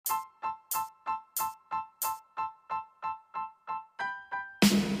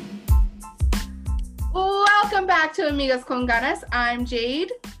Welcome back to Amigas con Ganas. I'm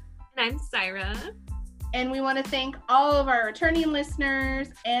Jade. And I'm Syra. And we want to thank all of our returning listeners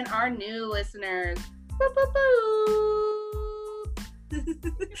and our new listeners. Boo, boo,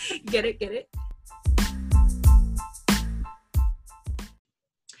 boo. Get it?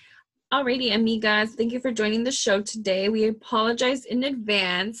 Alrighty, amigas. Thank you for joining the show today. We apologize in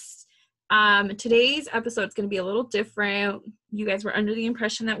advance. Today's episode is going to be a little different. You guys were under the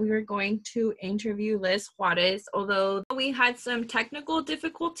impression that we were going to interview Liz Juarez, although we had some technical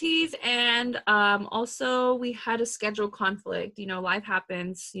difficulties and also we had a schedule conflict. You know, life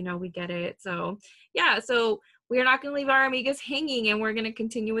happens, we get it. So we're not going to leave our amigas hanging, and we're going to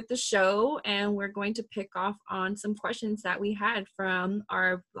continue with the show, and we're going to pick off on some questions that we had from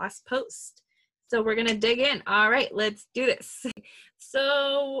our last post. So we're going to dig in. All right, let's do this.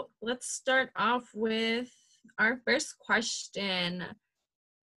 So let's start off with our first question.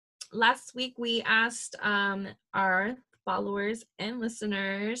 Last week, we asked our followers and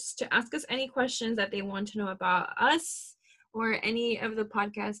listeners to ask us any questions that they want to know about us or any of the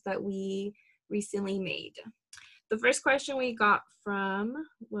podcasts that we recently made. The first question we got from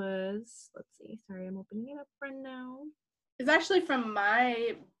was, let's see, sorry, I'm opening it up right now. It's actually from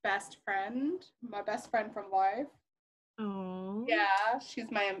my best friend from life. Oh. Yeah, she's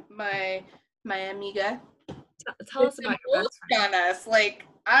my amiga. Tell us about your best friend. Ganas. Like,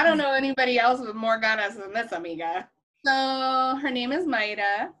 I don't know anybody else with more ganas than this amiga. So her name is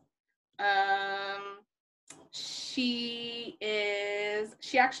Mayra.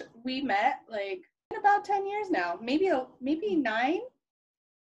 We met like in about 10 years now, maybe 9.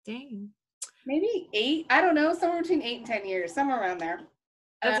 Dang. Maybe 8. I don't know, somewhere between 8 and 10 years, somewhere around there.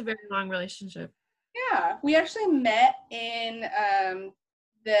 That's a very long relationship. Yeah, we actually met in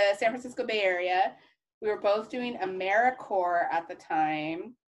the San Francisco Bay Area. We were both doing AmeriCorps at the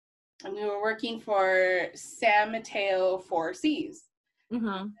time, and we were working for San Mateo Four Seas.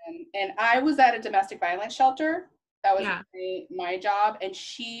 Mm-hmm. And I was at a domestic violence shelter. That was my job, and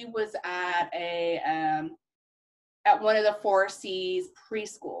she was at at one of the Four Seas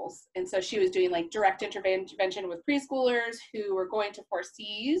preschools. And so she was doing like direct intervention with preschoolers who were going to Four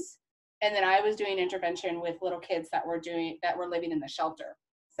Seas. And then I was doing intervention with little kids that were living in the shelter.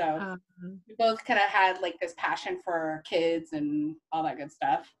 So we both kind of had like this passion for kids and all that good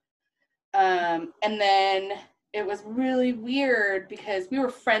stuff. And then it was really weird because we were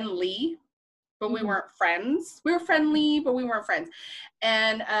friendly, but we weren't friends. We were friendly, but we weren't friends.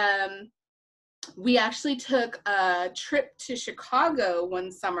 And we actually took a trip to Chicago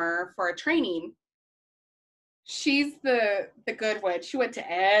one summer for a training. She's the good one. She went to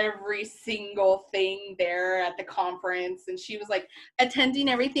every single thing there at the conference, and she was like attending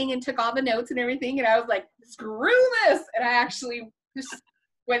everything and took all the notes and everything. And I was like, screw this. And I actually just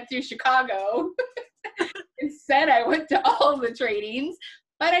went through Chicago and said I went to all the trainings,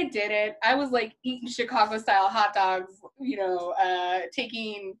 but I didn't. I was like eating Chicago style hot dogs,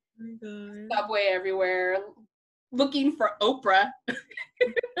 taking subway everywhere, looking for Oprah.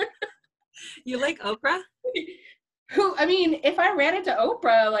 You like Oprah? If I ran into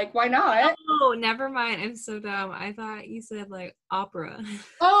Oprah, like, why not? Oh, never mind. I'm so dumb. I thought you said like opera.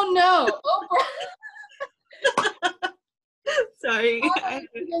 Oh no, Oprah. Sorry.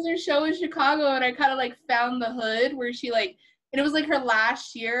 Because her show in Chicago, and I kind of like found the hood where she and it was like her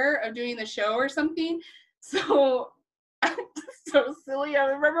last year of doing the show or something. So so silly. I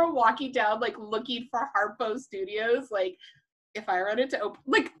remember walking down, like looking for Harpo Studios, like if I run into Oprah,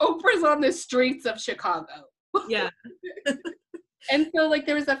 like Oprah's on the streets of Chicago. Yeah. And so like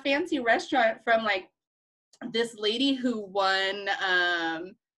there was a fancy restaurant from like this lady who won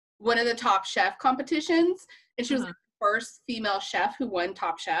one of the Top Chef competitions, and she was the first female chef who won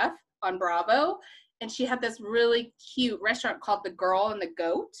Top Chef on Bravo, and she had this really cute restaurant called The Girl and the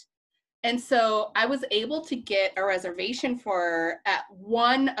Goat. And so I was able to get a reservation for her at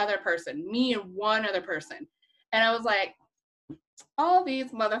me and one other person. And I was like, all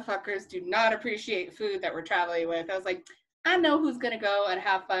these motherfuckers do not appreciate food that we're traveling with. I was like, I know who's going to go and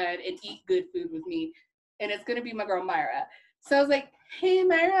have fun and eat good food with me. And it's going to be my girl, Mayra. So I was like, hey,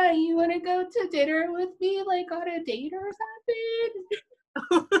 Mayra, you want to go to dinner with me, like on a date or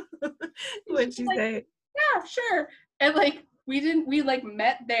something? What'd she say? Yeah, sure. And like, we like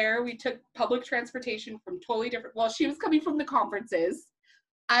met there. We took public transportation from totally different. Well, she was coming from the conferences.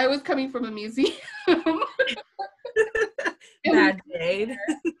 I was coming from a museum. Bad Jade.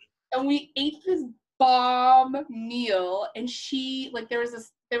 And we ate this bomb meal, and she like there was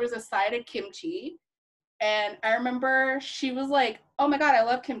a side of kimchi, and I remember she was like, oh my god, I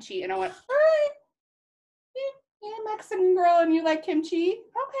love kimchi. And I went, all right, yeah, Mexican girl, and you like kimchi? Okay,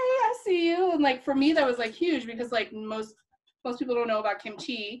 I see you. And like for me, that was like huge because like most people don't know about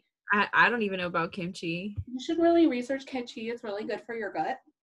kimchi. I don't even know about kimchi. You should really research kimchi. It's really good for your gut.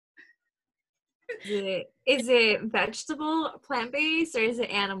 Is it vegetable, plant-based, or is it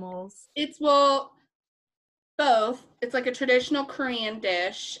animals? It's well, both. It's like a traditional Korean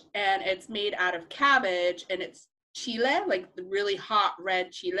dish, and it's made out of cabbage, and it's chile, like the really hot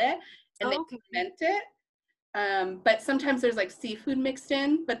red chile, and they Oh, okay. ferment it. But sometimes there's like seafood mixed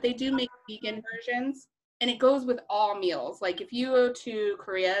in, but they do make vegan versions, and it goes with all meals. Like if you go to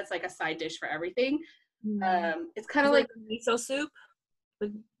Korea, it's like a side dish for everything. Mm. It's kind Is of it like like a miso soup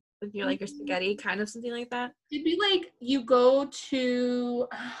with your like your spaghetti, kind of something like that? it'd be like you go to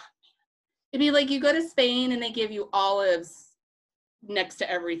it'd be like you go to Spain and they give you olives next to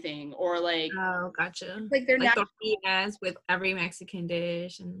everything, or Oh, gotcha. like they're Like not tortillas with every Mexican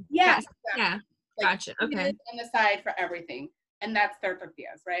dish and yeah, yes, yeah, like gotcha. Okay. tortillas on the side for everything, and that's their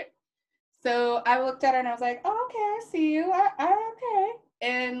tortillas, right? So I looked at her and I was like, oh, okay, I see you. Okay.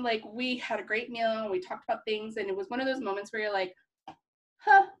 And like we had a great meal and we talked about things, and it was one of those moments where you're like,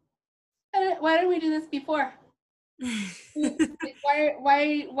 huh, why didn't we do this before? Like,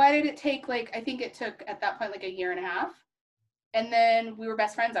 why did it take like I think it took at that point like a year and a half, and then we were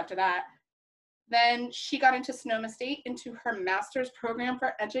best friends after that. Then she got into Sonoma State into her master's program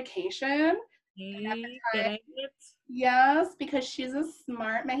for education. Get it? Yes, because she's a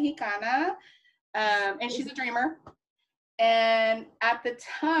smart Mexicana, and she's a dreamer. And at the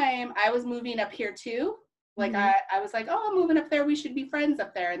time, I was moving up here too. Like Mhm. I was like, oh, I'm moving up there. We should be friends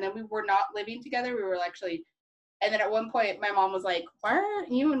up there. And then we were not living together. We were actually, and then at one point, my mom was like, why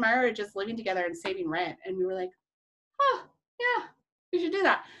aren't you and Myra just living together and saving rent? And we were like, oh, yeah, we should do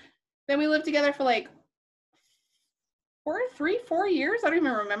that. Then we lived together for like 4 years. I don't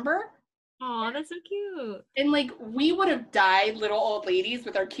even remember. Oh, that's so cute. And like we would have died little old ladies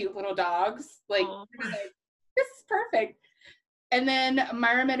with our cute little dogs. Like, Oh. like this is perfect. And then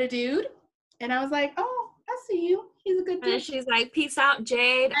Myra met a dude, and I was like, oh, I see you. He's a good And then dude. she's like, "Peace out,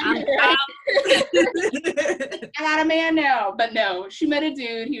 Jade. I'm Right? out." I got a man now. But no, she met a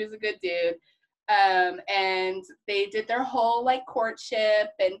dude. He was a good dude. And they did their whole like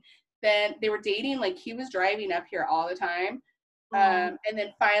courtship, and then they were dating. Like he was driving up here all the time. Oh. And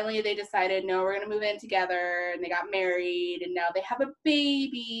then finally they decided, no, we're gonna move in together, and they got married, and now they have a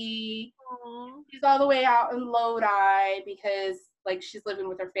baby. Oh. She's all the way out in Lodi because like she's living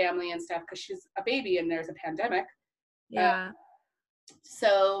with her family and stuff because she's a baby and there's a pandemic. Uh, Yeah.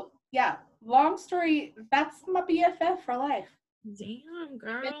 so yeah, long story. That's my BFF for life. Damn, Been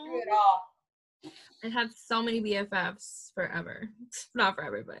through girl. it all. I had so many BFFs forever. Not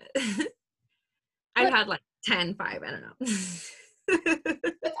forever, but I've But had like 10, 5, I don't know.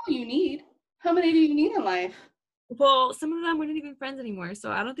 that's all you need. How many do you need in life? Well, some of them weren't even friends anymore,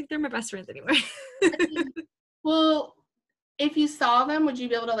 so I don't think they're my best friends anymore. Well, if you saw them, would you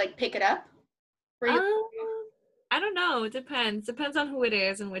be able to like pick it up? For you? Um, I don't know. It depends. Depends on who it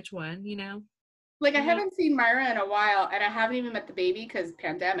is and which one, you know? Like I You know? haven't seen Myra in a while, and I haven't even met the baby because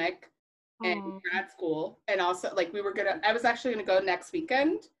pandemic and Oh, grad school, and also like I was actually gonna go next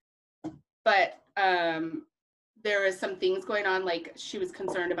weekend, but there was some things going on, like she was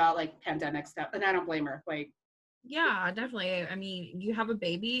concerned about like pandemic stuff, and I don't blame her. Like yeah, definitely. I mean, you have a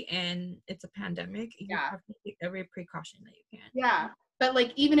baby and it's a pandemic. You yeah, have to take every precaution that you can. yeah. But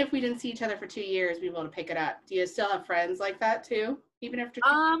like even if we didn't see each other for 2 years, we'd be able to pick it up. Do you still have friends like that too? Even after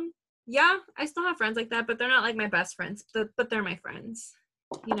two? Yeah, I still have friends like that, but they're not like my best friends. But they're my friends,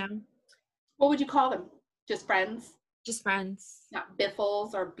 you know? What would you call them? Just friends? Just friends. Not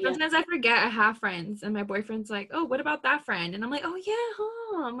biffles or BF? Sometimes I forget I have friends, and my boyfriend's like, "Oh, what about that friend?" And I'm like, "Oh yeah,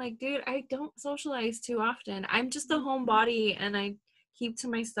 huh?" I'm like, "Dude, I don't socialize too often. I'm just a homebody, and I keep to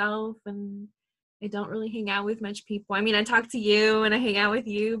myself, and I don't really hang out with much people. I mean, I talk to you, and I hang out with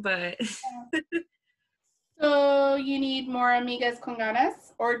you, but So you need more amigas con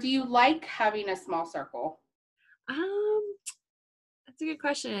ganas, or do you like having a small circle? um, that's a good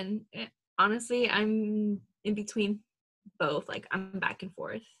question. Honestly, I'm in between both. Like, I'm back and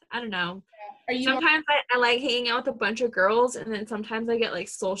forth. I don't know. Are you more? Sometimes I like hanging out with a bunch of girls, and then sometimes I get like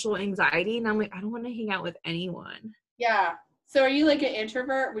social anxiety, and I'm like, I don't want to hang out with anyone. Yeah. So are you like an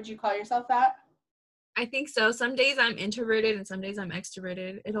introvert? Would you call yourself that? I think so. Some days I'm introverted, and some days I'm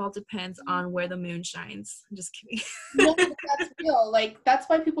extroverted. It all depends on where the moon shines. I'm just kidding. No, but that's real. Like that's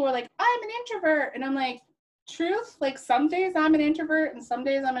why people were like, I'm an introvert, and I'm like, truth. Like some days I'm an introvert, and some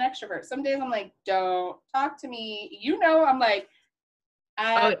days I'm an extrovert. Some days I'm like, don't talk to me. You know, I'm like, Oh,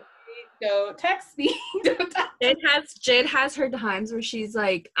 I don't text me. Don't talk. Jade has her times where she's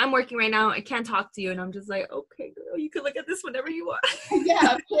like, I'm working right now. I can't talk to you, and I'm just like, okay, can look at this whenever you want.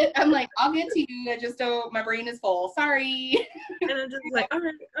 Yeah, I'm like, I'll get to you. I just don't, my brain is full. Sorry. And I'm just like,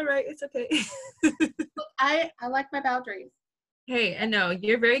 all right, it's okay. I like my boundaries. Hey, I know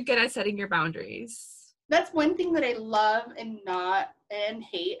you're very good at setting your boundaries. That's one thing that I love and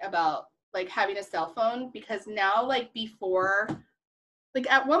hate about like having a cell phone, because now, like before, like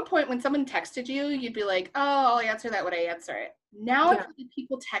at one point when someone texted you, you'd be like, oh, I'll answer that when I answer it. Now Yeah. I feel like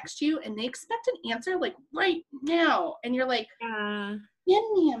people text you and they expect an answer like right now. And you're like, Yeah. give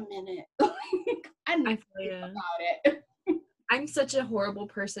me a minute. I I need to feel think you. about it. I'm such a horrible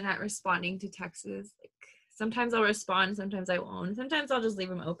person at responding to texts. Like sometimes I'll respond, sometimes I won't. Sometimes I'll just leave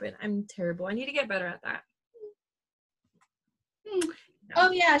them open. I'm terrible. I need to get better at that. No.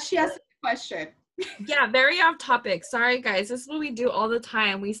 Oh yeah, she asked a question. Yeah, very off topic. Sorry guys. This is what we do all the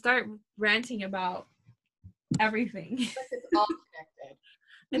time. We start ranting about everything. It's all connected.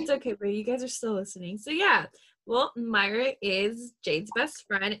 It's okay, but you guys are still listening. So yeah. Well, Myra is Jade's best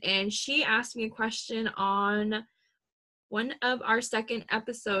friend, and she asked me a question on one of our second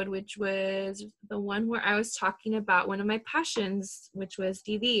episode, which was the one where I was talking about one of my passions, which was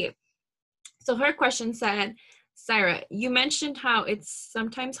DV. So her question said, Syra, you mentioned how it's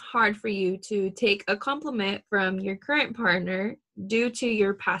sometimes hard for you to take a compliment from your current partner due to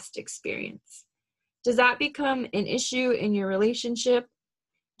your past experience. Does that become an issue in your relationship?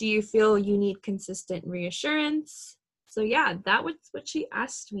 Do you feel you need consistent reassurance? So yeah, that was what she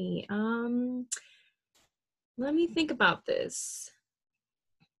asked me. Let me think about this.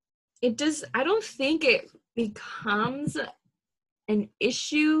 I don't think it becomes an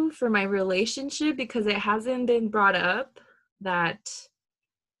issue for my relationship because it hasn't been brought up that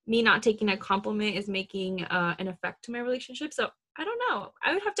me not taking a compliment is making an effect to my relationship. So I don't know.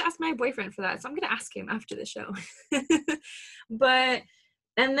 I would have to ask my boyfriend for that. So I'm going to ask him after the show.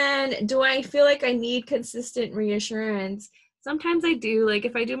 And then do I feel like I need consistent reassurance? Sometimes I do. Like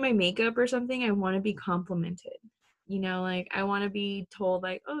if I do my makeup or something, I want to be complimented. Like I want to be told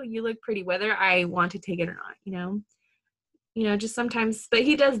like, oh, you look pretty, whether I want to take it or not, just sometimes, but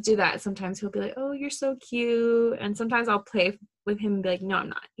he does do that. Sometimes he'll be like, oh, you're so cute. And sometimes I'll play with him and be like, no, I'm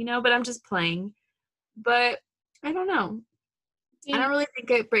not, but I'm just playing. But I don't know. I don't really think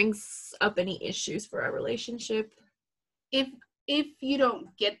it brings up any issues for our relationship. If you don't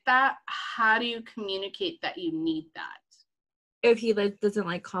get that, how do you communicate that you need that? If he doesn't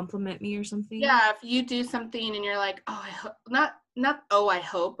like compliment me or something. Yeah, if you do something and you're like, oh, I hope not. Oh, I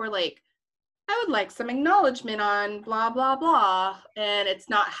hope, or like, I would like some acknowledgement on blah blah blah, and it's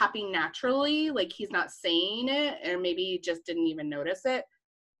not happening naturally. Like he's not saying it, or maybe he just didn't even notice it.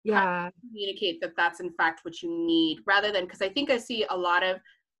 Yeah. How do you communicate that that's in fact what you need, rather than, because I think I see a lot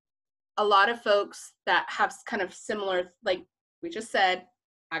of folks that have kind of similar, like we just said,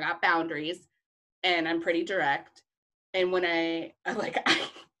 I got boundaries and I'm pretty direct. And when I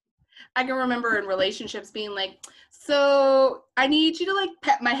can remember in relationships being like, so I need you to like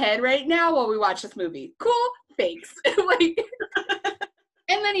pet my head right now while we watch this movie. Cool? Thanks. Like,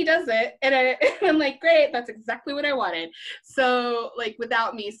 and then he does it. And I'm like, great, that's exactly what I wanted. So like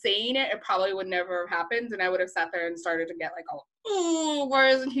without me saying it, it probably would never have happened. And I would have sat there and started to get like, oh, why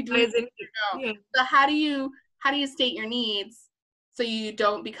isn't he doing it? Yeah. So how do you state your needs so it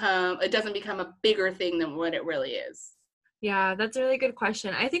doesn't become a bigger thing than what it really is? Yeah, that's a really good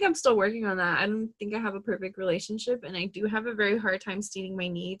question. I think I'm still working on that. I don't think I have a perfect relationship, and I do have a very hard time stating my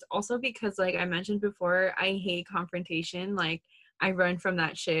needs. Also because, like I mentioned before, I hate confrontation. Like, I run from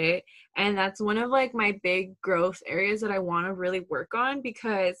that shit. And that's one of, like, my big growth areas that I want to really work on,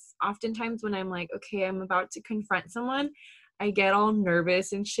 because oftentimes when I'm like, okay, I'm about to confront someone, I get all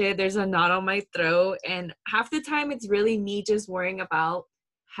nervous and shit. There's a knot on my throat. And half the time it's really me just worrying about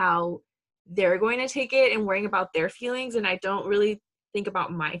how they're going to take it and worrying about their feelings, and I don't really think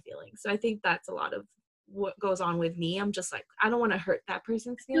about my feelings. So I think that's a lot of what goes on with me. I'm just like, I don't want to hurt that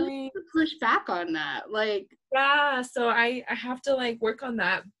person's feelings. Push back on that, like, yeah, so I have to like work on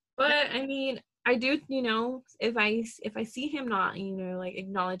that. But I mean, I do, if I see him not, like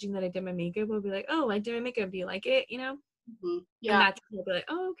acknowledging that I did my makeup, I'll be like, oh, I did my makeup, do you like it? mm-hmm. Yeah. And that's he'll be like,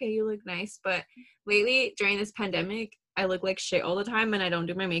 oh, okay, you look nice. But lately during this pandemic, I look like shit all the time and I don't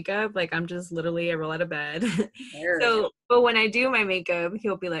do my makeup. Like I'm just literally, I roll out of bed. So, but when I do my makeup,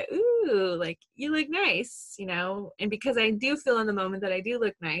 he'll be like, ooh, like you look nice, and because I do feel in the moment that I do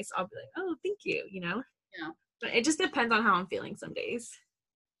look nice, I'll be like, oh, thank you, Yeah. But it just depends on how I'm feeling some days.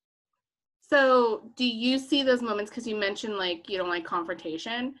 So do you see those moments, because you mentioned like you don't like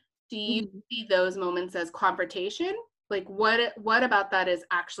confrontation, do you see those moments as confrontation? Like what about that is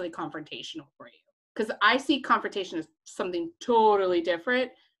actually confrontational for you? Because I see confrontation as something totally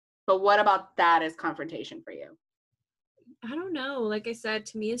different, but what about that as confrontation for you? I don't know. Like I said,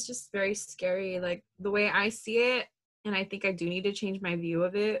 to me, it's just very scary. Like the way I see it, and I think I do need to change my view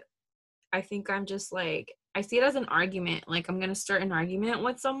of it. I think I'm just like, I see it as an argument. Like I'm going to start an argument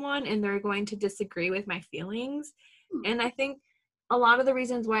with someone and they're going to disagree with my feelings. And I think a lot of the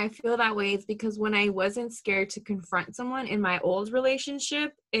reasons why I feel that way is because when I wasn't scared to confront someone in my old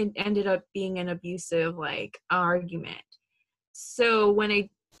relationship, it ended up being an abusive like argument. So when I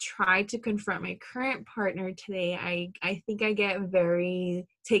try to confront my current partner today, I think I get very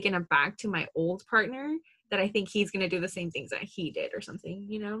taken aback to my old partner that I think he's going to do the same things that he did or something,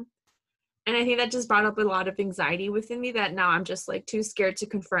 you know? And I think that just brought up a lot of anxiety within me that now I'm just like too scared to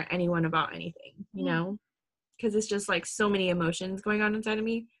confront anyone about anything, you know? Because it's just like so many emotions going on inside of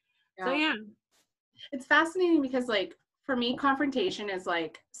me. Yeah. So yeah. It's fascinating because like for me, confrontation is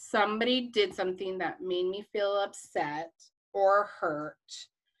like somebody did something that made me feel upset or hurt.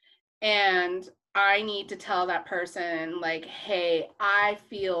 And I need to tell that person like, hey, I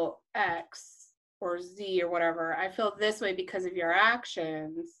feel X or Z or whatever. I feel this way because of your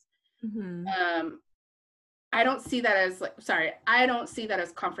actions. I don't see that as like, I don't see that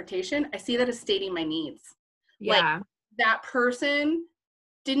as confrontation. I see that as stating my needs. Yeah. Like that person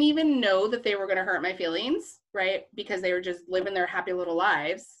didn't even know that they were going to hurt my feelings, right? Because they were just living their happy little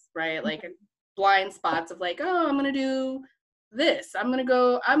lives, right? Like blind spots of like, oh, I'm going to do this. I'm going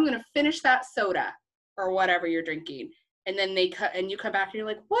to finish that soda or whatever you're drinking. And then you come back and you're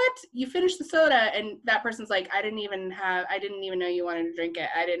like, what? You finished the soda. And that person's like, I didn't even know you wanted to drink it.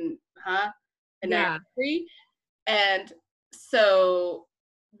 And yeah. and so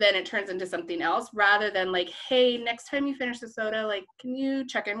then it turns into something else rather than like, hey, next time you finish the soda, like, can you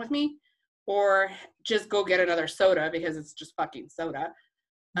check in with me? Or just go get another soda because it's just fucking soda.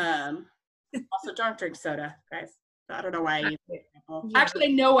 Also, don't drink soda, guys. I don't know why I use the example. Yeah. Actually,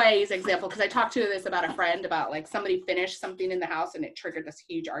 I know why I use the example because I talked to this about a friend about like somebody finished something in the house and it triggered this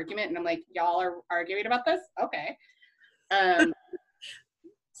huge argument. And I'm like, y'all are arguing about this? Okay.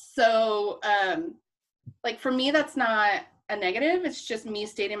 Like for me, that's not a negative. It's just me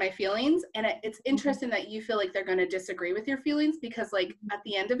stating my feelings. And it's interesting that you feel like they're going to disagree with your feelings because like at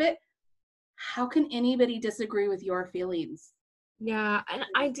the end of it, how can anybody disagree with your feelings? Yeah. And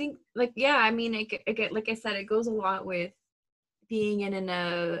I think like, yeah, I mean, it like I said, it goes a lot with being in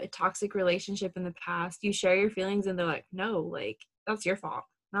a toxic relationship in the past. You share your feelings and they're like, no, like that's your fault,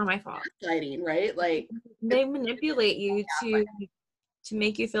 not my fault. Exciting, right? Like they manipulate you to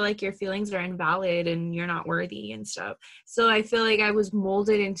make you feel like your feelings are invalid and you're not worthy and stuff. So I feel like I was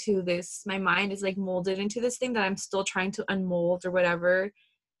molded into this, my mind is like molded into this thing that I'm still trying to unmold or whatever,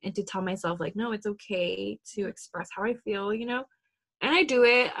 and to tell myself like, no, it's okay to express how I feel, you know? And I do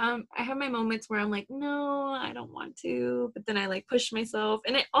it. I have my moments where I'm like, no, I don't want to, but then I like push myself.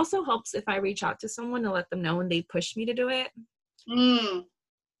 And it also helps if I reach out to someone to let them know when they push me to do it. If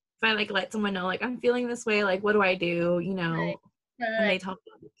I like let someone know like I'm feeling this way, like what do I do, you know? Right. And they tell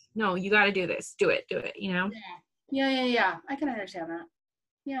me, no, you got to do this, do it, you know? Yeah. I can understand that.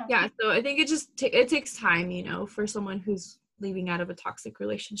 Yeah. So I think it just it takes time, you know, for someone who's leaving out of a toxic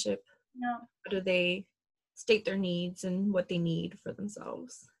relationship. Yeah. How do they state their needs and what they need for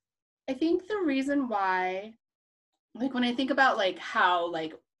themselves? I think the reason why, like when I think about like how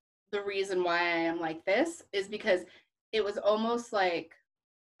like the reason why I am like this is because it was almost like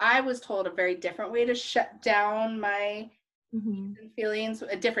I was told a very different way to shut down my feelings,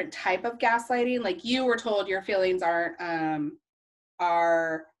 a different type of gaslighting. Like you were told your feelings are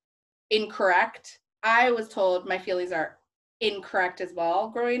incorrect. I was told my feelings are incorrect as well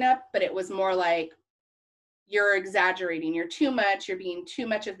growing up, but it was more like you're exaggerating, you're too much, you're being too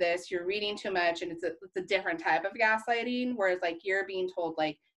much of this, you're reading too much, and it's a different type of gaslighting, whereas like you're being told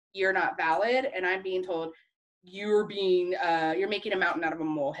like you're not valid, and I'm being told you're making a mountain out of a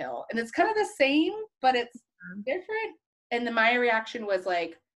molehill. And it's kind of the same, but it's different. And then my reaction was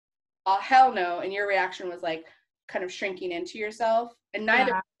like, oh hell no, and your reaction was like kind of shrinking into yourself. And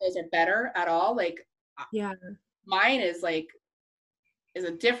neither of those are better at all. Like mine is like is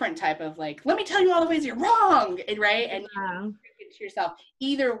a different type of like, let me tell you all the ways you're wrong, and right, and you shrink into yourself.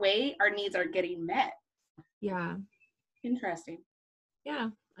 Either way, our needs are getting met. Yeah. Interesting.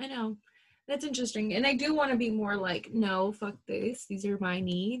 Yeah, I know. That's interesting. And I do want to be more like, no, fuck this. These are my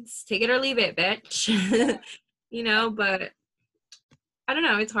needs. Take it or leave it, bitch. You know, but I don't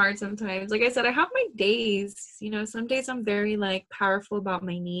know. It's hard sometimes. Like I said, I have my days. You know, some days I'm very like powerful about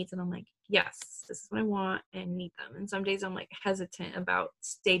my needs and I'm like, yes, this is what I want and need them. And some days I'm like hesitant about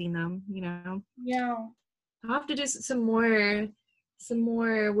stating them, you know? Yeah. I'll have to do some more,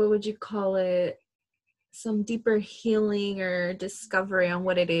 what would you call it? Some deeper healing or discovery on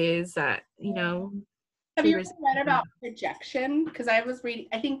what it is that, you know. Have you ever read about projection? Because I was reading,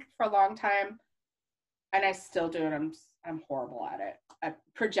 I think for a long time, and I still do it. I'm horrible at it. At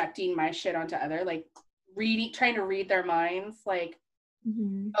projecting my shit onto other, like trying to read their minds. Like,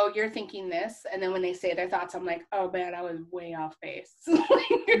 oh, you're thinking this, and then when they say their thoughts, I'm like, oh man, I was way off base.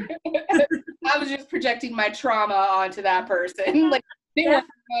 I was just projecting my trauma onto that person. Like they weren't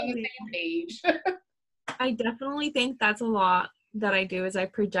on the same page. I definitely think that's a lot that I do is I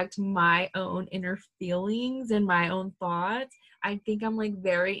project my own inner feelings and my own thoughts. I think I'm like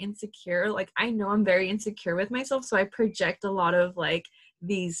very insecure. Like I know I'm very insecure with myself, so I project a lot of like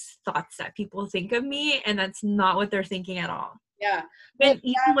these thoughts that people think of me, and that's not what they're thinking at all. Yeah. Well,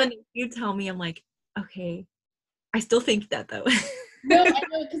 even when you tell me, I'm like, okay, I still think that though. No, I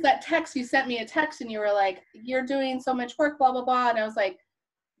know, because that text, you sent me a text and you were like, you're doing so much work, blah, blah, blah. And I was like,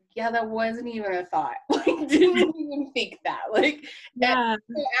 yeah, that wasn't even a thought. Like, didn't even think that. Like, yeah.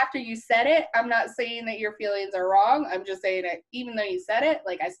 After you said it, I'm not saying that your feelings are wrong. I'm just saying that even though you said it,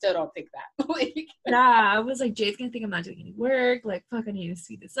 like, I still don't think that. Like, yeah, I was like, Jay's gonna think I'm not doing any work. Like, fuck, I need to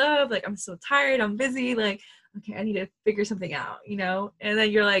speed this up. Like, I'm so tired. I'm busy. Like, okay, I need to figure something out, you know? And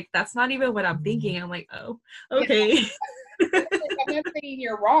then you're like, that's not even what I'm thinking. I'm like, oh, okay. Yeah. I'm not saying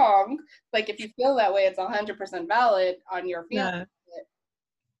you're wrong. Like, if you feel that way, it's 100% valid on your feelings. Yeah.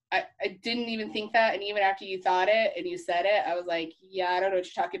 I didn't even think that, and even after you thought it and you said it, I was like, yeah, I don't know what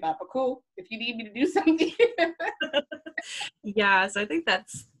you're talking about, but cool. If you need me to do something. Yeah, so I think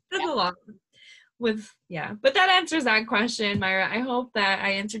that's a lot with, yeah. But that answers that question, Myra. I hope that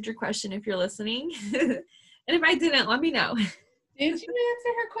I answered your question if you're listening. And if I didn't, let me know. Did you answer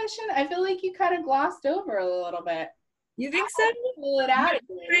her question? I feel like you kind of glossed over a little bit. You think so? Pull it out.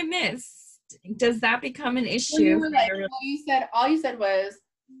 What I missed? Does that become an issue? Well, you were like, all you said was,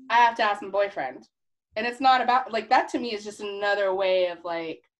 I have to ask my boyfriend. And it's not about, like, that to me is just another way of,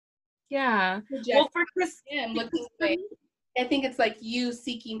 like, yeah. Well, for Chris, I think it's like you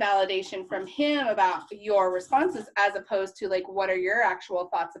seeking validation from him about your responses as opposed to, like, what are your actual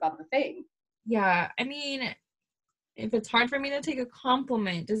thoughts about the thing? Yeah. I mean, if it's hard for me to take a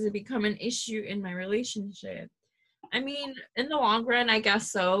compliment, does it become an issue in my relationship? I mean, in the long run, I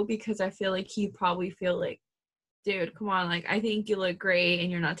guess so, because I feel like he probably feel like, dude, come on, like, I think you look great and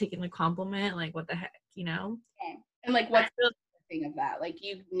you're not taking the compliment, like, what the heck, you know? Okay. And, like, what's the thing of that? Like,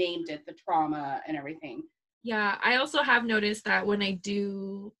 you named it, the trauma and everything. Yeah, I also have noticed that when I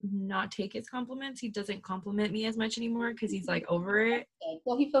do not take his compliments, he doesn't compliment me as much anymore because he's, like, over it.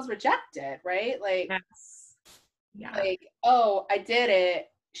 Well, he feels rejected, right? Like, yes. Yeah. Like, oh, I did it,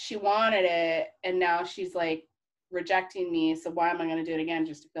 she wanted it, and now she's, like, rejecting me, so why am I going to do it again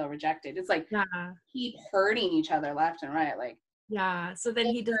just to feel rejected? It's like, keep hurting each other left and right. Like, yeah, so then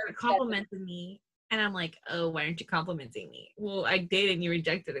he doesn't compliment me, and I'm like, oh, why aren't you complimenting me? Well, I did, and you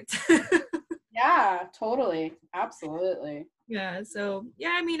rejected it. Yeah, totally. Absolutely. Yeah, so,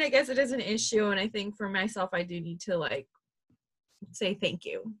 yeah, I mean, I guess it is an issue, and I think for myself, I do need to, like, say thank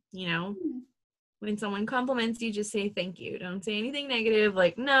you, you know? When someone compliments you, just say thank you. Don't say anything negative,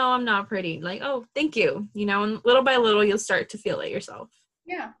 like, no, I'm not pretty. Like, oh, thank you. You know, and little by little, you'll start to feel it yourself.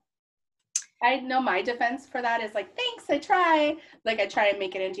 Yeah. I know my defense for that is, like, thanks, I try. Like, I try and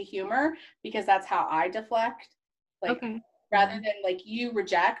make it into humor because that's how I deflect. Like, rather than, like, you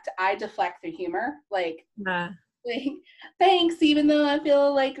reject, I deflect through humor. Like, like, thanks, even though I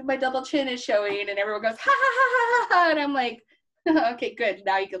feel like my double chin is showing, and everyone goes, ha, ha, ha, ha, ha, and I'm like, okay, good.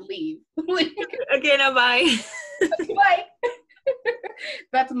 Now you can leave. Okay, now bye. Bye.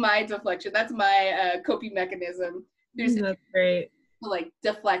 That's my deflection. That's my coping mechanism. That's great. To, like,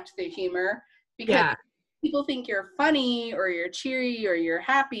 deflect the humor because people think you're funny or you're cheery or you're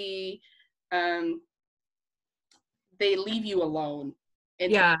happy. They leave you alone.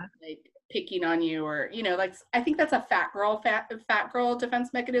 And like picking on you, or, you know, like, I think that's a fat girl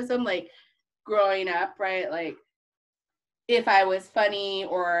defense mechanism. Like, growing up, right? Like, if I was funny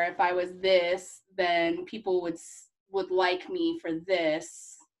or if I was this, then people would like me for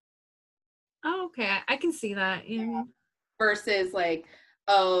this. Oh, okay. I can see that. Yeah. Versus, like,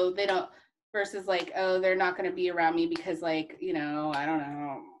 oh, they don't, versus, like, oh, they're not going to be around me because, like, you know, I don't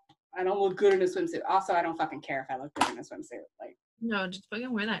know, I don't look good in a swimsuit. Also, I don't fucking care if I look good in a swimsuit. Like, no, just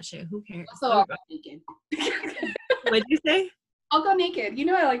fucking wear that shit. Who cares? Also, I'll go naked. What'd you say? I'll go naked. You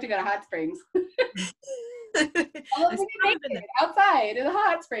know I like to go to hot springs. I'll go naked outside in the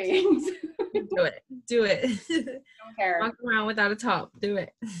hot springs. Do it. Don't care. Walk around without a top. Do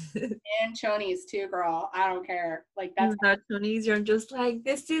it. And chonies too, girl. I don't care. Like, that's without chonies, you're just like,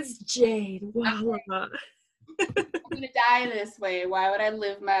 this is Jade. Wow. I'm gonna die this way. Why would I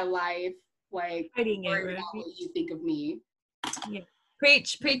live my life like worrying about what you think of me? Yeah.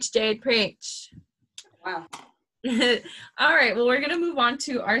 Preach, Jade, preach. Wow. All right, well, we're going to move on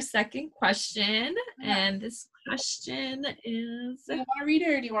to our second question. Yeah. And this question is... Do you want to read it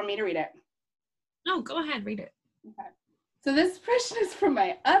or do you want me to read it? No, go ahead, read it. Okay. So this question is from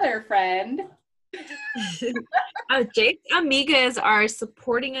my other friend. Jake's amigas are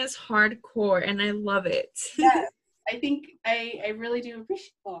supporting us hardcore, and I love it. Yes, I think I really do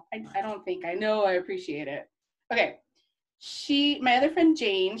appreciate. Well, I don't think I know I appreciate it. Okay, my other friend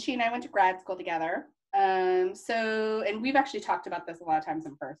Jane, she and I went to grad school together. And we've actually talked about this a lot of times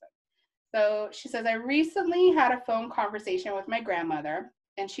in person. So she says, I recently had a phone conversation with my grandmother,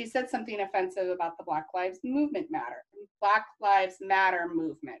 and she said something offensive about the Black Lives Matter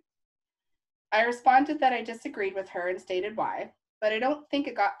movement. I responded that I disagreed with her and stated why, but I don't think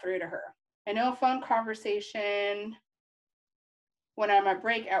it got through to her. I know a phone conversation when I'm on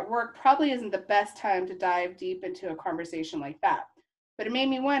break at work probably isn't the best time to dive deep into a conversation like that, but it made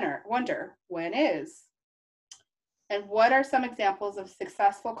me wonder, when is? And what are some examples of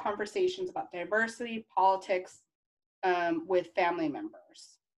successful conversations about diversity, politics, with family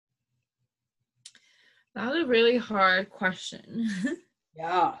members? That was a really hard question.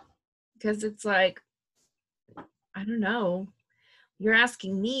 Yeah. Because it's like, I don't know. You're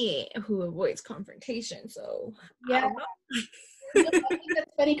asking me who avoids confrontation, so Yeah. I don't know. I think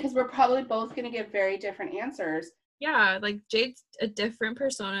that's funny because we're probably both going to give very different answers. Yeah, like Jade's a different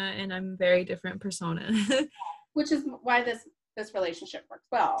persona and I'm a very different persona. Which is why this relationship works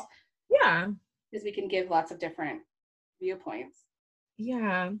well. Yeah. Because we can give lots of different viewpoints.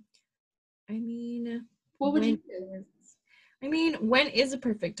 Yeah. I mean, what would you do? I mean, when is a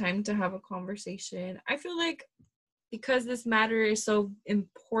perfect time to have a conversation? I feel like because this matter is so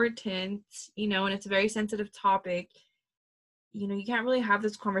important, you know, and it's a very sensitive topic, you know, you can't really have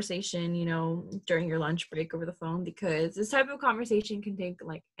this conversation, you know, during your lunch break over the phone, because this type of conversation can take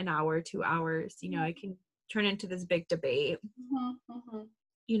like an hour, 2 hours, you know, it can turn into this big debate,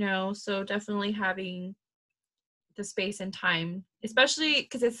 you know, so definitely having the space and time, especially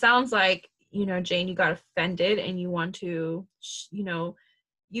because it sounds like, you know, Jane, you got offended and you want to, you know,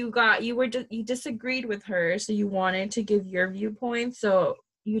 you disagreed with her, so you wanted to give your viewpoint, so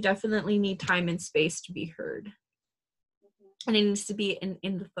you definitely need time and space to be heard. And it needs to be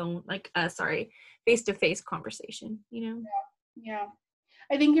in the phone, like face-to-face conversation, you know? Yeah.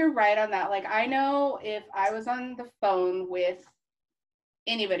 I think you're right on that. Like, I know if I was on the phone with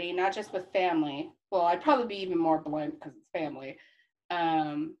anybody, not just with family, well, I'd probably be even more blunt because it's family.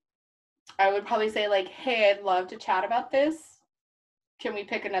 I would probably say like, hey, I'd love to chat about this. Can we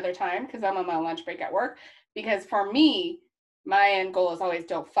pick another time? Because I'm on my lunch break at work. Because for me, my end goal is always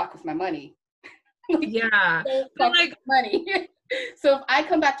don't fuck with my money. Yeah. But like money. So if I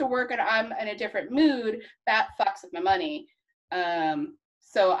come back to work and I'm in a different mood, that fucks with my money.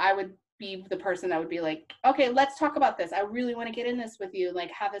 So I would be the person that would be like, okay, let's talk about this. I really want to get in this with you.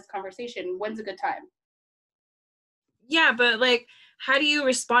 Like, have this conversation. When's a good time? Yeah, but like, how do you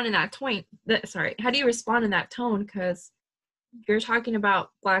respond in that tone? How do you respond in that tone? Because you're talking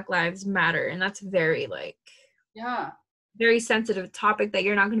about Black Lives Matter, and that's very like, very sensitive topic that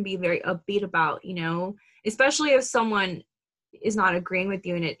you're not going to be very upbeat about, you know, especially if someone is not agreeing with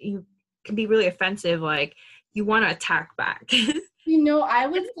you, and you can be really offensive. Like, you want to attack back. You know, I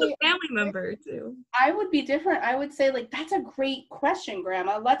would say a family member too. I would be different. I would say like, that's a great question,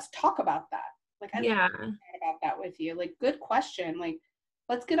 Grandma. Let's talk about that. Like, I'd love to talk about that with you. Like, good question. Like,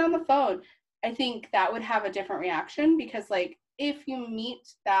 let's get on the phone. I think that would have a different reaction because like, if you meet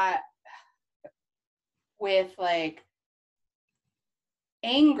that with like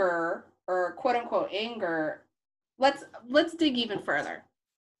anger or quote unquote anger, let's dig even further.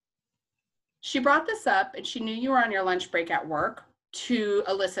 She brought this up and she knew you were on your lunch break at work to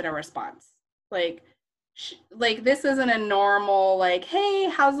elicit a response. Like this isn't a normal like, hey,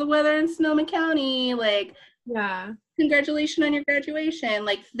 how's the weather in Sonoma County? Like, yeah, congratulations on your graduation.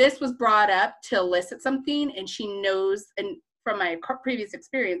 Like, this was brought up to elicit something, and she knows, and from my previous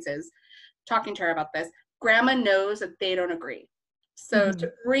experiences talking to her about this, Grandma knows that they don't agree. So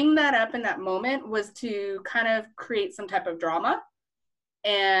to bring that up in that moment was to kind of create some type of drama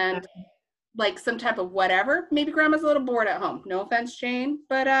and like some type of whatever. Maybe Grandma's a little bored at home. No offense, Jane,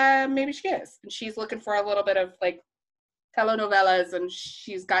 but maybe she is. And she's looking for a little bit of like telenovelas, and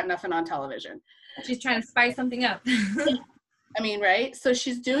she's got nothing on television. She's trying to spice something up. I mean, right? So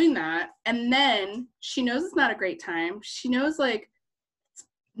she's doing that, and then she knows it's not a great time. She knows like it's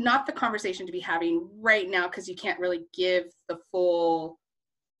not the conversation to be having right now because you can't really give the full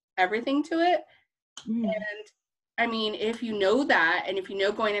everything to it. And I mean, if you know that, and if you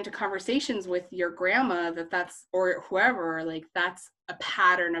know going into conversations with your grandma that's, or whoever, like that's a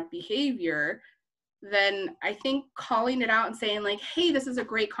pattern of behavior, then I think calling it out and saying like, hey, this is a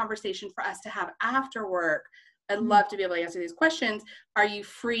great conversation for us to have after work. I'd love to be able to answer these questions. Are you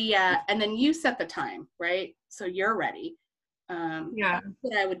free yet? And then you set the time, right? So you're ready. That's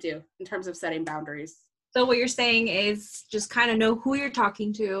what I would do in terms of setting boundaries. So what you're saying is just kind of know who you're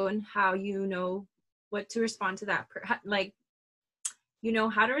talking to and how you know what to respond to that, like, you know,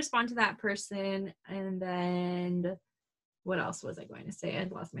 how to respond to that person. And then what else was I going to say? I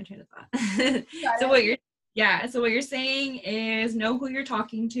lost my train of thought. So what you're saying is know who you're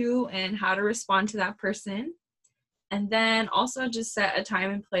talking to and how to respond to that person. And then also just set a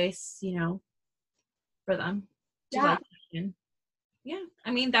time and place, you know, for them to like listen. Yeah,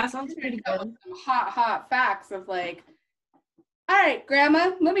 I mean, that sounds pretty good. Some hot facts of like, all right,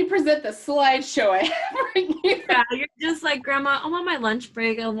 Grandma, let me present the slideshow I have for you. Yeah, you're just like, Grandma, I'm on my lunch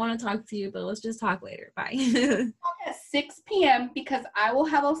break. I want to talk to you, but let's just talk later. Bye. Talk at 6 p.m. because I will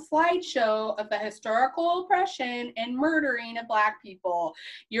have a slideshow of the historical oppression and murdering of Black people.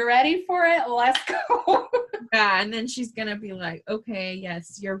 You ready for it? Let's go. Yeah, and then she's going to be like, okay,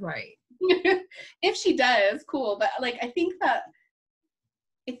 yes, you're right. If she does, cool. But like, I think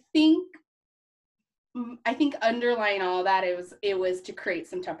underlying all that, it was to create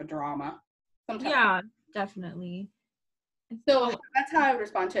some type of drama. Yeah, definitely. So that's how I would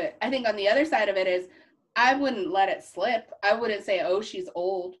respond to it. I think on the other side of it is I wouldn't let it slip. I wouldn't say, oh, she's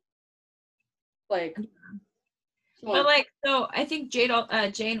old. Like, but like, so I think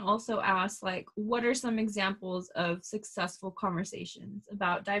Jane also asked, like, what are some examples of successful conversations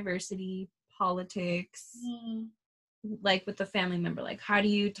about diversity, politics, like with the family member? Like, how do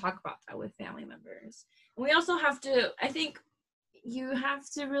you talk about that with family members? And we also have to, I think you have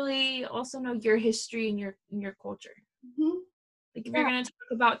to really also know your history and your culture. Like, if you're going to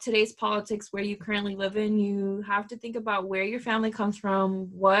talk about today's politics where you currently live in, you have to think about where your family comes from,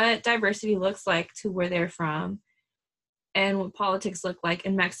 what diversity looks like to where they're from, and what politics look like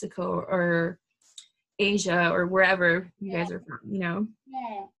in Mexico or Asia or wherever you guys are from, you know?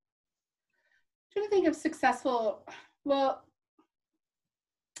 Yeah. I'm trying to think of successful, well,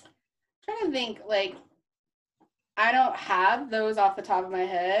 I'm trying to think, like, I don't have those off the top of my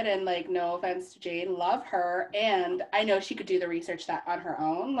head, and like, no offense to Jane, love her, and I know she could do the research that on her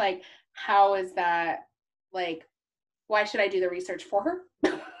own. Like, how is that, like, why should I do the research for her?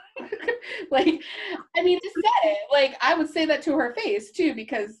 Like, I mean, just said it. Like, I would say that to her face too,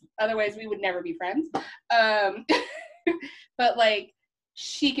 because otherwise we would never be friends. But like,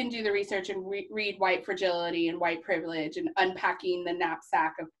 she can do the research and read white fragility and white privilege and unpacking the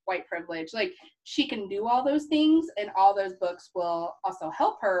knapsack of white privilege. Like, she can do all those things, and all those books will also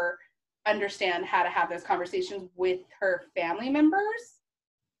help her understand how to have those conversations with her family members.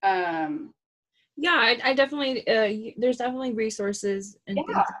 Yeah, I definitely, there's definitely resources and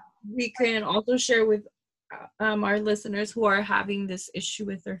things we can also share with our listeners who are having this issue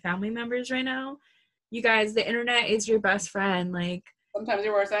with their family members right now. You guys, the internet is your best friend. Like, sometimes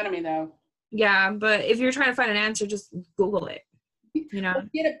your worst enemy, though. Yeah, but if you're trying to find an answer, just Google it, you know?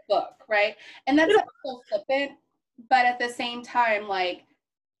 Get a book, right? And that's so flippant, but at the same time, like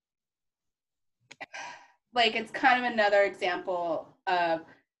it's kind of another example of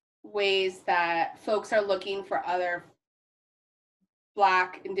ways that folks are looking for other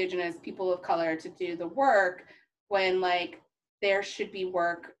Black, Indigenous, people of color to do the work when, like, there should be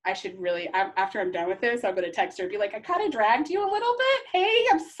work. I should really, after I'm done with this, I'm going to text her and be like, I kind of dragged you a little bit. Hey,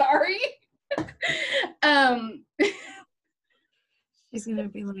 I'm sorry. She's going to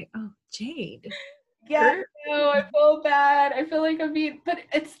be like, oh, Jade. Yeah, no, I feel bad. I feel like I'm being, but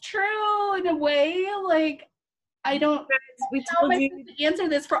it's true in a way. Like, I don't, how am I supposed to answer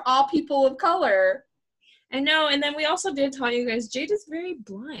this for all people of color? I know, and then we also did tell you guys, Jade is very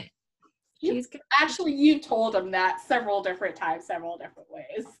blunt. Actually, you've told him that several different times, several different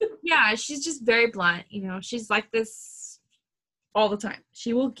ways. Yeah, she's just very blunt. You know, she's like this all the time.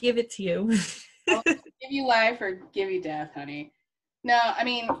 She will give it to you. I'll give you life or give you death, honey. No, I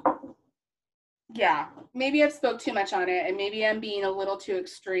mean, yeah, maybe I've spoke too much on it, and maybe I'm being a little too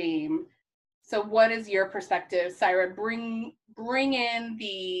extreme. So what is your perspective, Syra? Bring in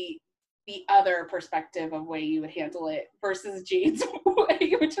the other perspective of way you would handle it versus Jade's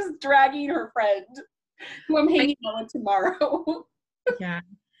way, which is dragging her friend who I'm hanging out with tomorrow. Yeah.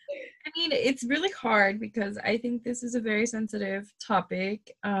 I mean, it's really hard because I think this is a very sensitive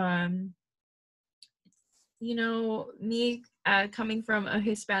topic. You know, me coming from a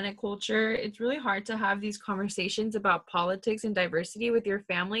Hispanic culture, it's really hard to have these conversations about politics and diversity with your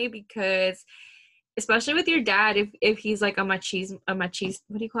family because, especially with your dad, if he's like a machista, what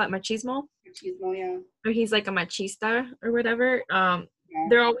do you call it, machismo? Machismo, yeah. Or he's like a machista or whatever.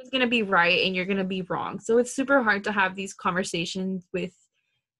 they're always going to be right and you're going to be wrong. So it's super hard to have these conversations with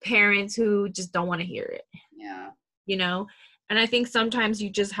parents who just don't want to hear it. Yeah. You know? And I think sometimes you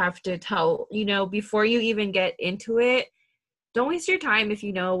just have to tell, you know, before you even get into it, don't waste your time if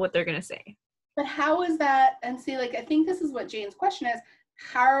you know what they're going to say. But how is that? And see, like, I think this is what Jane's question is.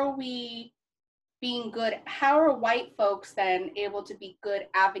 How are we being good? How are white folks then able to be good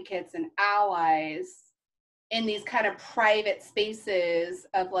advocates and allies in these kind of private spaces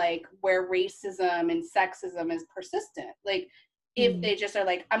of like where racism and sexism is persistent? Like, if they just are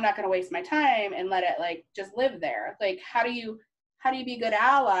like, I'm not going to waste my time and let it like just live there. Like, how do you be a good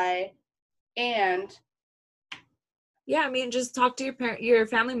ally? And yeah, I mean, just talk to your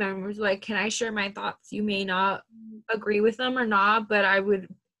family members. Like, can I share my thoughts? You may not agree with them or not, but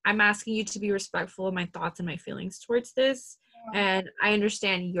I'm asking you to be respectful of my thoughts and my feelings towards this. And I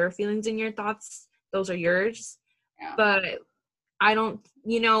understand your feelings and your thoughts. Those are yours. yeah. But I don't,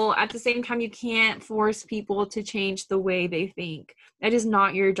 you know, at the same time, you can't force people to change the way they think. That is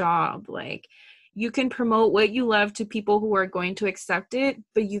not your job. Like, you can promote what you love to people who are going to accept it,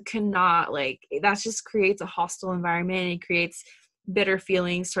 but you cannot, like, that just creates a hostile environment and it creates bitter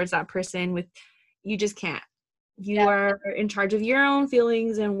feelings towards that person. You just can't. You are in charge of your own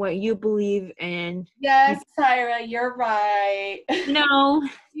feelings and what you believe in. Yes, Tyra, you're right. You know,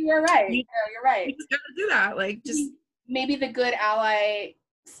 you are right. You're right. You just gotta do that. Like, just maybe the good ally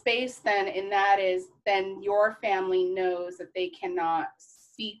space then in that is then your family knows that they cannot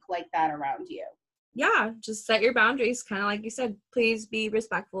speak like that around you. Yeah, just set your boundaries, kind of like you said. Please be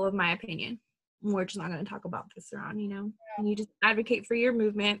respectful of my opinion. We're just not going to talk about this around, you know. And you just advocate for your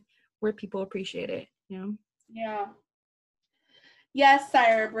movement where people appreciate it, you know. Yeah. Yes,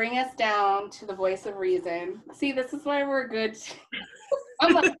 Sire, bring us down to the voice of reason. See, this is why we're good.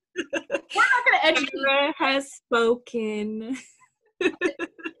 I'm like, we're not going to educate. Sarah has spoken.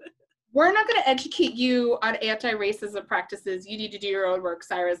 We're not going to educate you on anti-racism practices. You need to do your own work.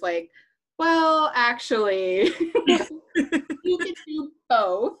 Sarah's like, well, actually, you can do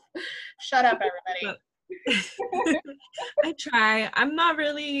both. Shut up, everybody. I try.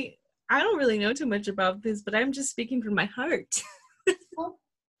 I don't really know too much about this, but I'm just speaking from my heart. Well,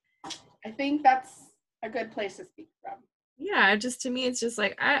 I think that's a good place to speak from. Yeah, just to me, it's just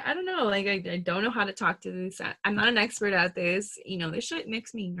like, I don't know. Like, I don't know how to talk to this. I'm not an expert at this. You know, this shit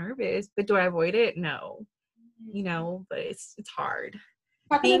makes me nervous, but do I avoid it? No. You know, but it's hard.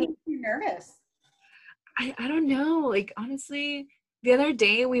 How come it makes you nervous? I don't know. Like, honestly, the other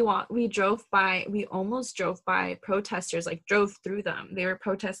day we almost drove by protesters, like drove through them. They were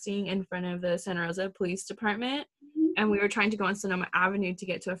protesting in front of the Santa Rosa Police Department, and we were trying to go on Sonoma Avenue to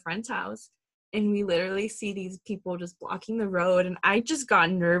get to a friend's house. And we literally see these people just blocking the road, and I just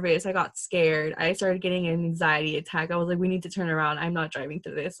got nervous. I got scared. I started getting an anxiety attack. I was like, we need to turn around. I'm not driving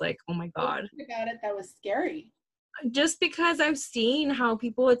through this. Like, oh my God. About it, that was scary. Just because I've seen how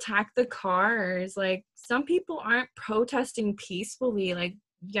people attack the cars. Like, some people aren't protesting peacefully. Like,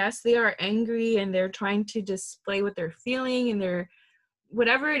 yes, they are angry and they're trying to display what they're feeling and they're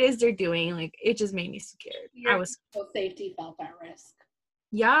whatever it is they're doing. Like, it just made me scared. Your safety felt at risk.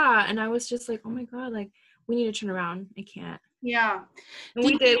 Yeah, and I was just like, oh my God, like, we need to turn around. I can't. Yeah. And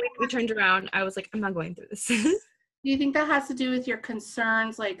we did. We turned around. I was like, I'm not going through this. Do you think that has to do with your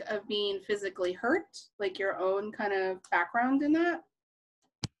concerns, like, of being physically hurt? Like, your own kind of background in that?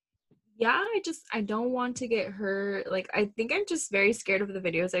 Yeah, I don't want to get hurt. Like, I think I'm just very scared of the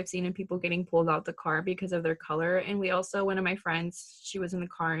videos I've seen of people getting pulled out the car because of their color. And we also, one of my friends, she was in the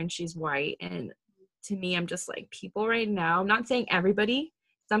car and she's white. And to me, I'm just like, people right now, I'm not saying everybody,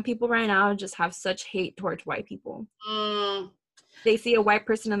 some people right now just have such hate towards white people. They see a white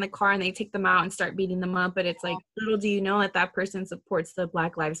person in the car and they take them out and start beating them up. But it's like, little do you know that person supports the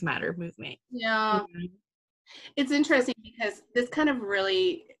Black Lives Matter movement. Yeah. It's interesting because this kind of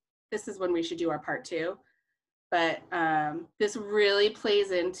really, this is when we should do our part 2. But this really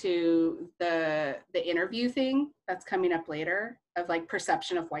plays into the interview thing that's coming up later of like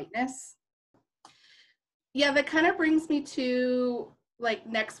perception of whiteness. Yeah, that kind of brings me to like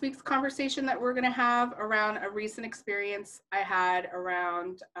next week's conversation that we're going to have around a recent experience I had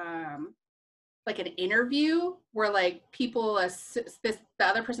around like an interview where like people, the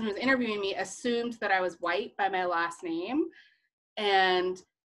other person who was interviewing me assumed that I was white by my last name. And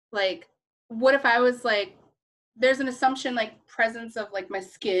like, what if I was like, there's an assumption like presence of like my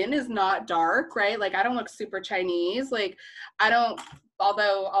skin is not dark, right? Like, I don't look super Chinese. Like, I don't,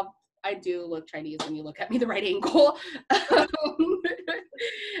 although I do look Chinese when you look at me the right angle.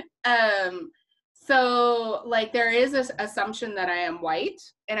 So like there is this assumption that I am white,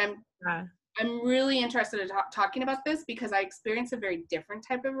 and I'm really interested in talking about this because I experienced a very different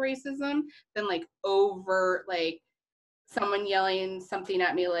type of racism than like overt, like someone yelling something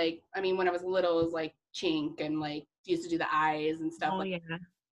at me. Like, I mean, when I was little, it was like chink and like used to do the eyes and stuff. Oh, like, yeah.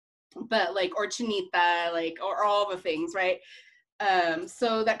 but like, or chinita, like, or all the things, right?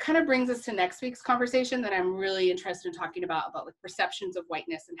 So that kind of brings us to next week's conversation that I'm really interested in talking about like perceptions of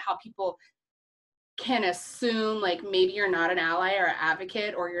whiteness and how people can assume like maybe you're not an ally or an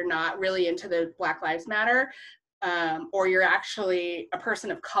advocate, or you're not really into the Black Lives Matter, or you're actually a person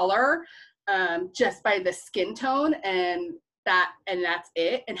of color, just by the skin tone, and that's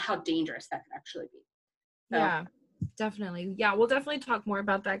it, and how dangerous that could actually be. So. Yeah, definitely. Yeah, we'll definitely talk more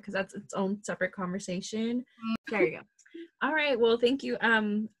about that because that's its own separate conversation. There you go. All right. Well, thank you,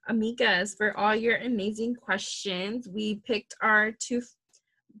 amigas, for all your amazing questions. We picked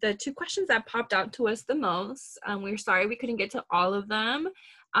the two questions that popped out to us the most. We're sorry we couldn't get to all of them.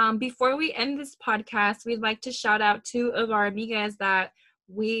 Before we end this podcast, we'd like to shout out two of our amigas that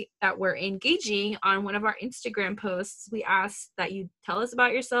were engaging on one of our Instagram posts. We asked that you tell us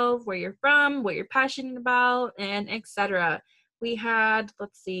about yourself, where you're from, what you're passionate about, and etc. We had,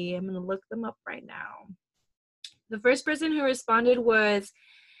 let's see, I'm going to look them up right now. The first person who responded was,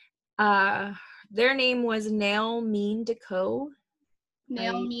 their name was Nail Mean Deco.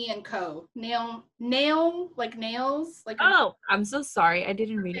 Nail me and co. Nail like nails. Like oh, I'm so sorry. I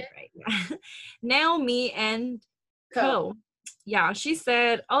didn't read it right. Nail Me and Co. Yeah, she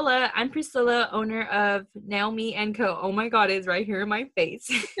said, "Hola, I'm Priscilla, owner of Nail Me and Co." Oh my God, it's right here in my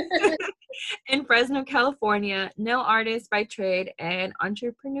face. In Fresno, California, nail artist by trade and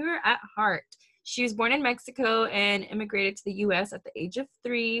entrepreneur at heart. She was born in Mexico and immigrated to the U.S. at the age of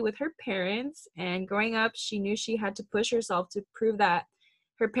 3 with her parents. And growing up, she knew she had to push herself to prove that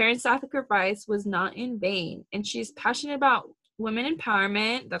her parents' sacrifice was not in vain. And she's passionate about women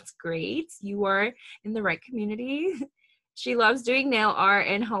empowerment. That's great. You are in the right community. She loves doing nail art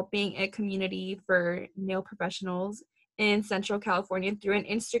and helping a community for nail professionals in Central California through an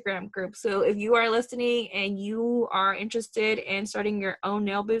Instagram group. So if you are listening and you are interested in starting your own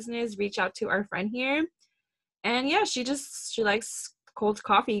nail business, reach out to our friend here. And yeah, she likes cold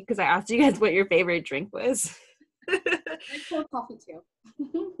coffee because I asked you guys what your favorite drink was. I like cold coffee too.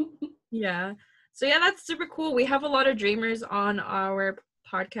 Yeah. So yeah, that's super cool. We have a lot of dreamers on our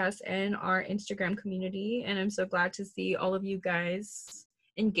podcast and our Instagram community, and I'm so glad to see all of you guys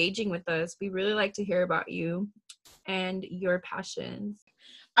engaging with us. We really like to hear about you and your passions.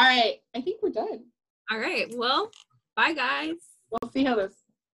 All right, I think we're done. All right, well, bye guys. We'll see how this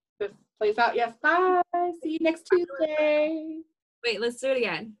plays out. Yes, bye. See you next Tuesday. Wait, let's do it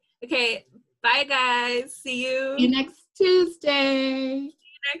again. Okay, bye guys. See you next Tuesday.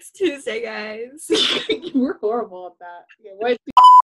 next Tuesday, guys. We're horrible at that. Okay, what?